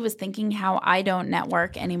actually was thinking how I don't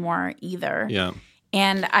network anymore either. Yeah.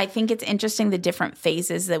 And I think it's interesting the different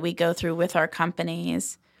phases that we go through with our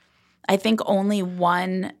companies. I think only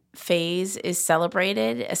one phase is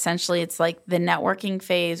celebrated. Essentially, it's like the networking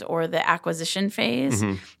phase or the acquisition phase.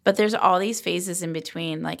 Mm-hmm. But there's all these phases in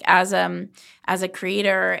between. Like as a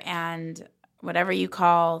creator and whatever you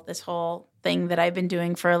call this whole thing that I've been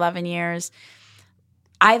doing for 11 years,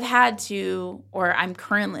 I've had to, or I'm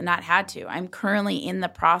currently not had to, I'm currently in the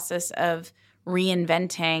process of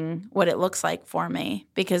reinventing what it looks like for me.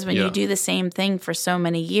 Because when you do the same thing for so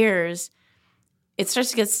many years, it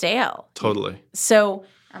starts to get stale. Totally. So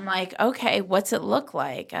I'm like, okay, what's it look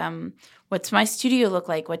like? What's my studio look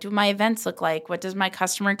like? What do my events look like? What does my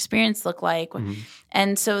customer experience look like? Mm-hmm.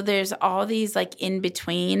 And so there's all these like in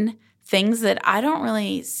between things that I don't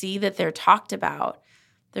really see that they're talked about.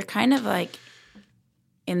 They're kind of like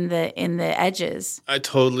in the edges. I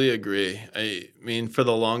totally agree. I mean, for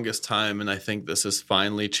the longest time, and I think this is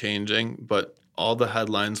finally changing, but all the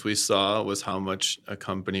headlines we saw was how much a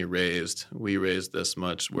company raised. We raised this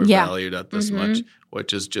much. We're valued at this much,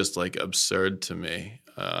 which is just like absurd to me.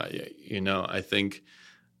 I think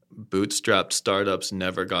bootstrapped startups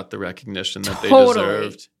never got the recognition that they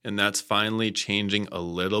deserved. And that's finally changing a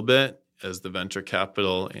little bit as the venture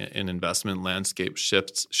capital and investment landscape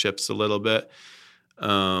shifts a little bit.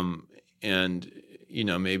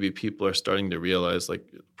 Maybe people are starting to realize like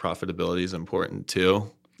profitability is important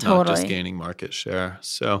too. Not just gaining market share.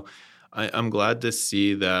 So I'm glad to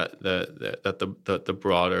see that the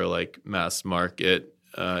broader like mass market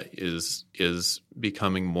is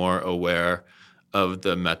becoming more aware of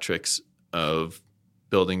the metrics of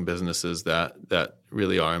building businesses that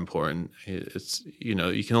really are important. It's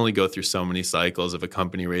you can only go through so many cycles of a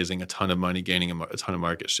company raising a ton of money, gaining a ton of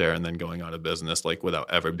market share, and then going out of business like without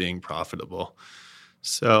ever being profitable.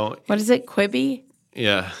 So what is it, Quibi?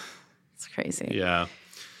 Yeah, it's crazy. Yeah.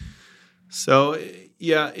 So,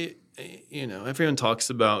 everyone talks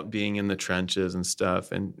about being in the trenches and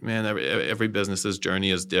stuff. And, man, every business's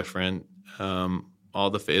journey is different. All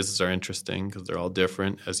the phases are interesting because they're all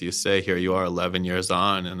different. As you say, here you are 11 years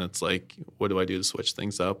on, and it's like, what do I do to switch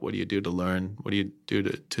things up? What do you do to learn? What do you do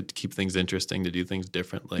to keep things interesting, to do things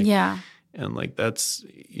differently? Yeah. And, like, that's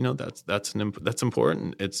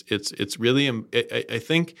important. It's really I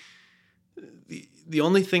think the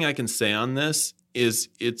only thing I can say on this is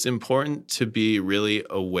it's important to be really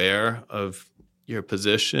aware of your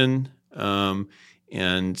position and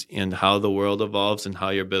how the world evolves and how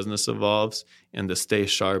your business evolves, and to stay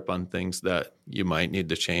sharp on things that you might need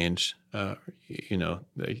to change. They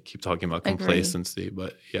keep talking about complacency,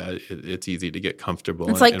 but it's easy to get comfortable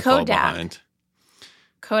and like fall Kodak. behind.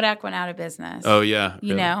 Kodak went out of business. Oh, yeah.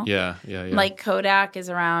 You know? Yeah. Like Kodak is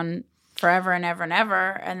around forever and ever and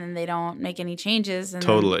ever, and then they don't make any changes and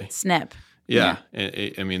then snip. Yeah.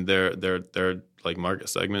 I mean, their like market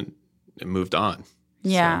segment, it moved on.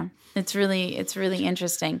 Yeah. So. It's really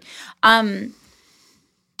interesting.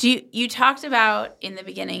 You talked about in the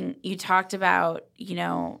beginning,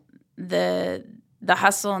 the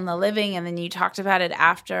hustle and the living, and then you talked about it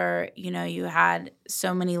after, you had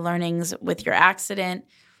so many learnings with your accident.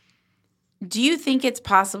 Do you think it's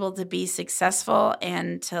possible to be successful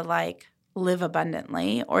and to like live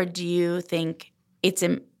abundantly, or do you think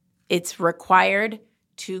it's required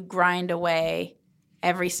to grind away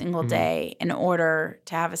every single day in order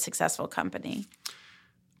to have a successful company?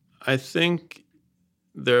 I think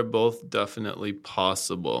they're both definitely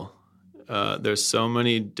possible. There's so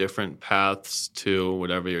many different paths to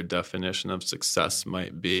whatever your definition of success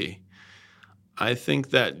might be. I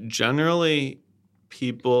think that generally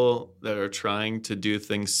people that are trying to do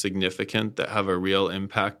things significant that have a real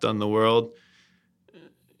impact on the world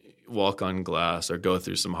walk on glass or go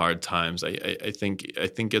through some hard times. I think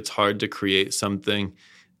it's hard to create something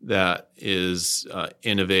that is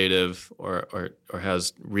innovative or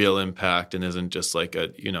has real impact and isn't just like a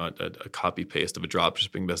copy paste of a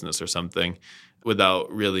dropshipping business or something,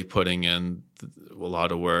 without really putting in a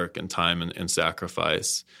lot of work and time and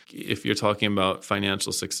sacrifice. If you're talking about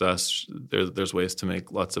financial success, there's ways to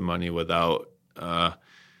make lots of money without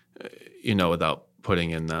without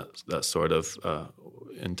putting in that sort of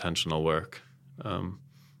intentional work.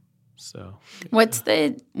 So what's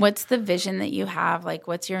the vision that you have? Like,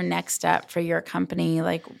 what's your next step for your company?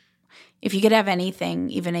 Like, if you could have anything,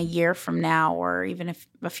 even a year from now, or even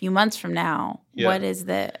a few months from now, where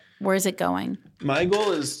is it going? My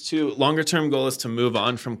longer term goal is to move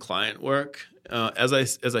on from client work. As I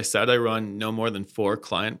said, I run no more than 4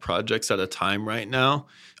 client projects at a time right now.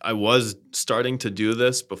 I was starting to do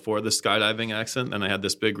this before the skydiving accident, and I had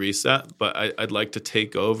this big reset, but I'd like to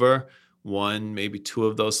take over 1, maybe 2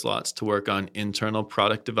 of those slots to work on internal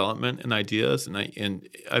product development and ideas. And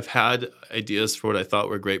I've had ideas for what I thought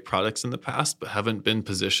were great products in the past, but haven't been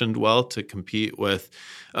positioned well to compete with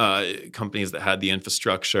companies that had the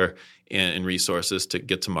infrastructure and resources to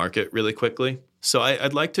get to market really quickly. So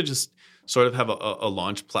I'd like to just sort of have a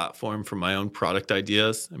launch platform for my own product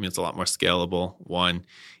ideas. I mean, it's a lot more scalable, 1,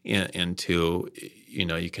 and 2,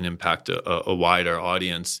 you can impact a wider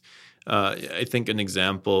audience. I think an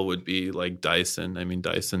example would be like Dyson. I mean,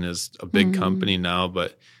 Dyson is a big company now,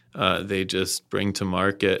 but they just bring to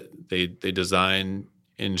market, they design,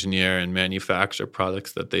 engineer, and manufacture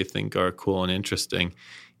products that they think are cool and interesting.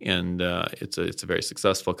 And it's a very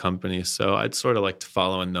successful company. So I'd sort of like to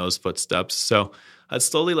follow in those footsteps. So I'd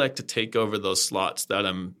slowly like to take over those slots that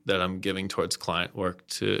I'm giving towards client work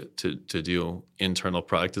to do internal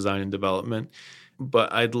product design and development.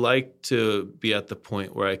 But I'd like to be at the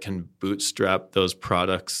point where I can bootstrap those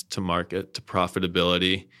products to market, to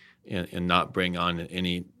profitability, and not bring on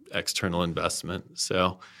any external investment.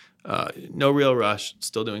 So no real rush,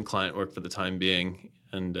 still doing client work for the time being,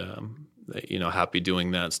 and happy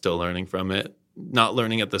doing that, still learning from it. Not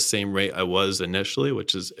learning at the same rate I was initially,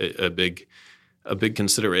 which is a big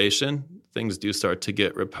consideration. Things do start to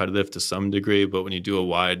get repetitive to some degree, but when you do a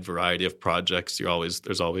wide variety of projects,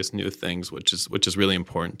 there's always new things, which is really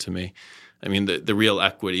important to me. I mean, the real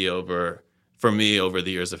equity for me over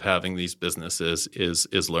the years of having these businesses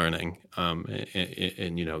is learning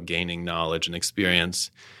and gaining knowledge and experience.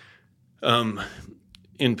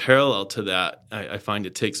 In parallel to that, I find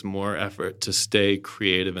it takes more effort to stay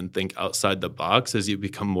creative and think outside the box as you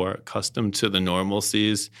become more accustomed to the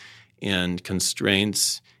normalcies and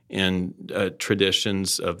constraints and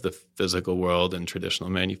traditions of the physical world and traditional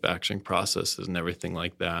manufacturing processes and everything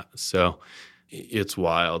like that. So it's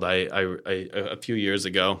wild. I a few years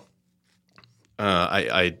ago,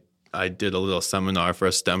 I did a little seminar for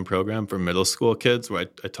a STEM program for middle school kids where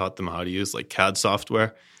I taught them how to use like CAD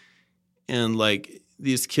software. And like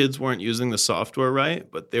these kids weren't using the software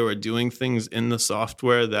right, but they were doing things in the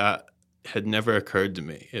software that had never occurred to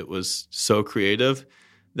me. It was so creative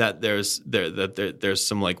that there's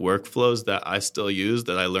some like workflows that I still use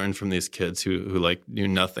that I learned from these kids who like knew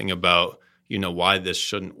nothing about why this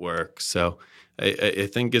shouldn't work. So I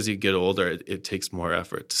think as you get older, it takes more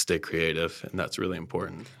effort to stay creative, and that's really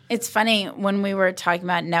important. It's funny, when we were talking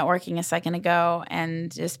about networking a second ago and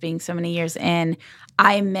just being so many years in,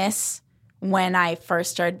 I miss when I first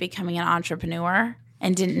started becoming an entrepreneur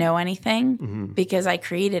and didn't know anything because I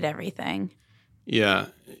created everything. Yeah,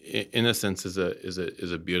 innocence is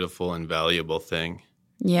a beautiful and valuable thing.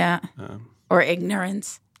 Yeah, or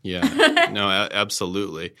ignorance. Yeah, no,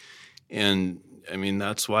 absolutely. And I mean,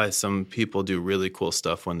 that's why some people do really cool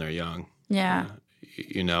stuff when they're young. Yeah.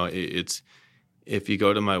 It's if you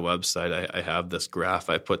go to my website, I have this graph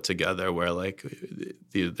I put together where like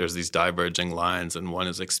there's these diverging lines, and one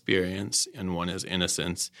is experience and one is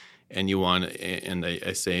innocence. And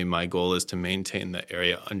I say my goal is to maintain the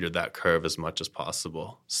area under that curve as much as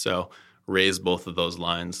possible. So raise both of those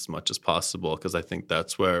lines as much as possible, because I think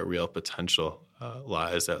that's where real potential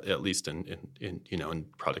lies, at least in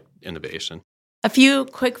product innovation. A few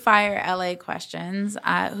quick fire LA questions.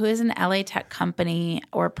 Who is an LA tech company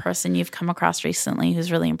or person you've come across recently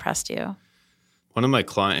who's really impressed you? One of my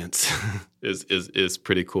clients is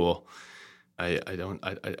pretty cool. I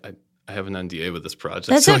have an NDA with this project,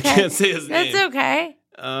 That's so okay. I can't say his name. That's okay.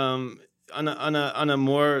 On a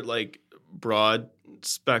more like broad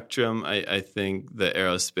spectrum, I think the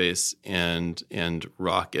aerospace and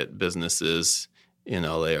rocket businesses in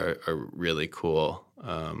LA are really cool.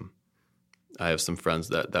 I have some friends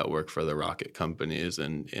that work for the rocket companies,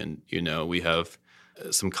 and we have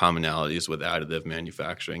some commonalities with additive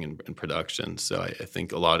manufacturing and production. So I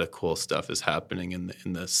think a lot of cool stuff is happening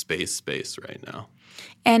in the space right now.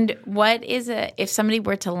 And what is if somebody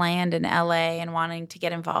were to land in LA and wanting to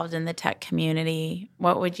get involved in the tech community,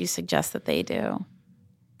 what would you suggest that they do?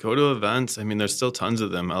 Go to events. I mean, there's still tons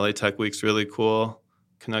of them. LA Tech Week's really cool.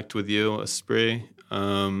 Connect with you, Esprit.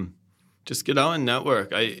 Just get out and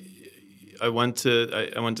network. I went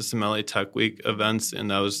to some LA Tech Week events,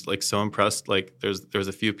 and I was like so impressed. Like there's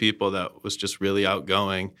a few people that was just really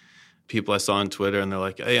outgoing. People I saw on Twitter, and they're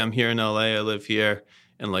like, "Hey, I'm here in LA. I live here,"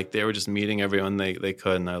 and like they were just meeting everyone they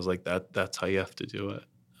could. And I was like, that's how you have to do it.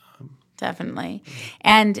 Definitely.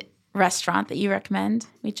 And restaurant that you recommend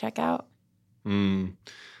we check out?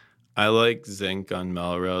 I like Zinc on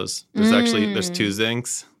Melrose. There's two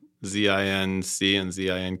Zincs, ZINC and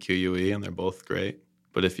ZINQUE, and they're both great.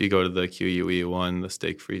 But if you go to the QUE one, the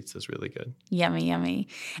steak frites is really good. Yummy, yummy.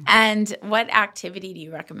 And what activity do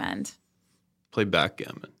you recommend? Play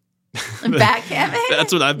backgammon. Backgammon?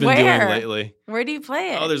 That's what I've been doing lately. Where do you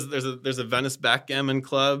play it? Oh, there's a Venice backgammon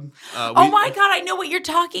club. Oh my God, I know what you're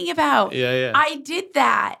talking about. Yeah. I did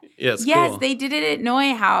that. Yeah, it's yes, cool. They did it at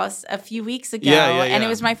Noy House a few weeks ago. Yeah. And it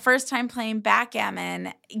was my first time playing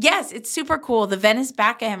backgammon. Yes, it's super cool. The Venice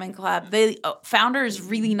Backgammon Club. The founder is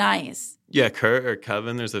really nice. Yeah, Kurt or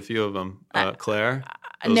Kevin. There's a few of them. Claire?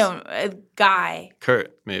 Guy.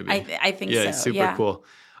 Kurt, maybe. I think so. Yeah, super cool.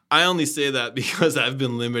 I only say that because I've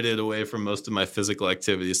been limited away from most of my physical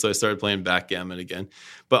activities, so I started playing backgammon again.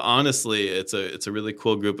 But honestly, it's a really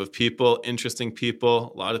cool group of people, interesting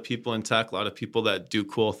people, a lot of people in tech, a lot of people that do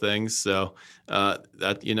cool things. So that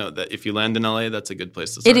if you land in LA, that's a good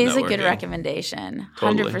place to start. It is networking. A good recommendation,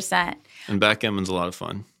 Totally. 100%. And backgammon's a lot of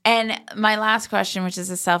fun. And my last question, which is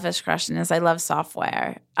a selfish question, is I love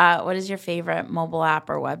software. What is your favorite mobile app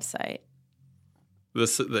or website?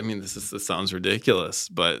 This sounds ridiculous,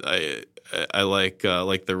 but I like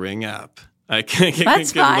the Ring app. I can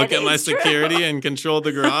look at my security and control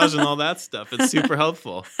the garage and all that stuff. It's super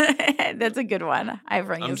helpful. That's a good one. I have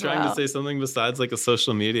Ring as well. I'm trying to say something besides like a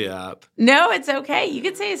social media app. No, it's okay. You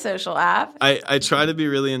could say a social app. I try to be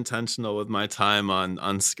really intentional with my time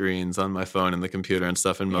on screens, on my phone and the computer and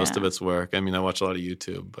stuff, and most of it's work. I mean, I watch a lot of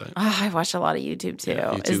YouTube, but I watch a lot of YouTube too.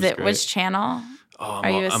 Yeah, great. Which channel? Oh,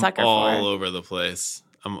 Are you a sucker I'm all for? over the place.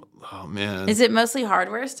 Oh man. Is it mostly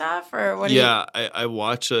hardware stuff or what? I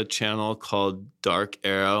watch a channel called Dark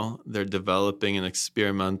Arrow. They're developing an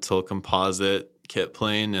experimental composite kit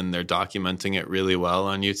plane, and they're documenting it really well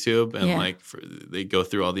on YouTube. And they go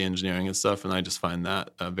through all the engineering and stuff, and I just find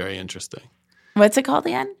that very interesting. What's it called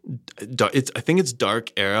again? I think it's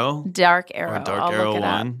Dark Arrow. Dark Arrow. Or Dark Arrow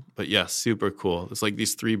 1. But yeah, super cool. It's like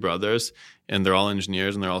these three brothers, and they're all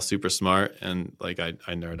engineers, and they're all super smart, and like I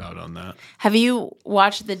nerd out on that. Have you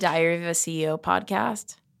watched the Diary of a CEO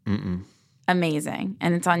podcast? Mm-mm. Amazing.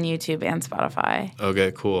 And it's on YouTube and Spotify.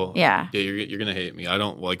 Okay, cool. Yeah. Yeah, you're going to hate me. I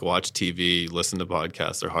don't like watch TV, listen to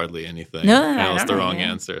podcasts, or hardly anything. No, it's the wrong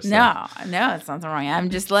answer. So. No, it's not the wrong answer. I'm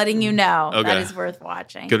just letting you know that is worth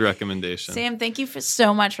watching. Good recommendation. Sam, thank you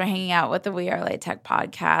so much for hanging out with the WeAreLATech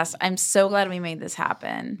podcast. I'm so glad we made this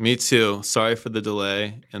happen. Me too. Sorry for the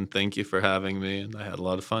delay, and thank you for having me. And I had a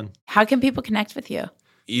lot of fun. How can people connect with you?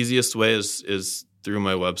 Easiest way is through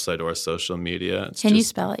my website or social media. Can you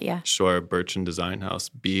spell it? Yeah. Sure. BRCHN Design House.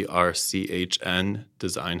 BRCHN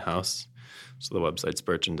Design House. So the website's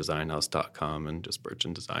birchendesignhouse.com and just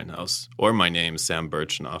BRCHN Design House. Or my name, Sam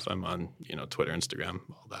Birchenough. I'm on Twitter, Instagram,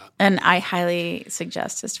 all that. And I highly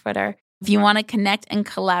suggest his Twitter. If you want to connect and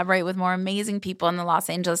collaborate with more amazing people in the Los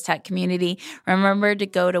Angeles tech community, remember to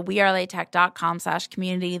go to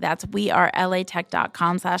wearelatech.com/community. That's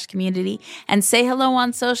wearelatech.com/community. And say hello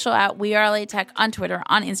on social at WeAreLATech on Twitter,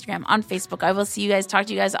 on Instagram, on Facebook. I will see you guys, talk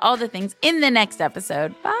to you guys, all the things in the next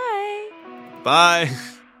episode. Bye. Bye.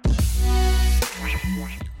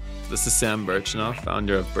 This is Sam Birchenough,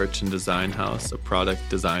 founder of BRCHN Design House, a product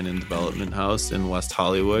design and development house in West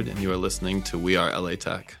Hollywood, and you are listening to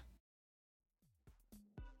WeAreLATech.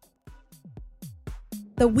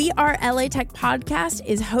 The WeAreLATech podcast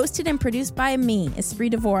is hosted and produced by me,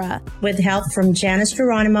 Esprit Devora. With help from Janice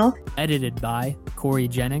Geronimo. Edited by Corey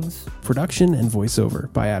Jennings. Production and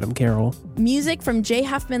voiceover by Adam Carroll. Music from Jay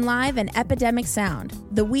Huffman Live and Epidemic Sound.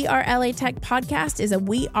 The WeAreLATech podcast is a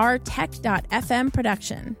WeAreTech.fm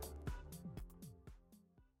production.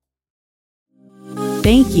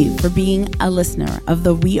 Thank you for being a listener of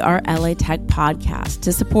the WeAreLATech podcast.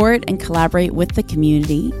 To support and collaborate with the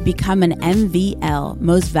community, become an MVL,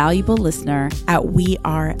 Most Valuable Listener, at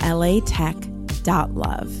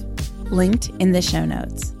WeAreLATech.love. Linked in the show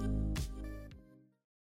notes.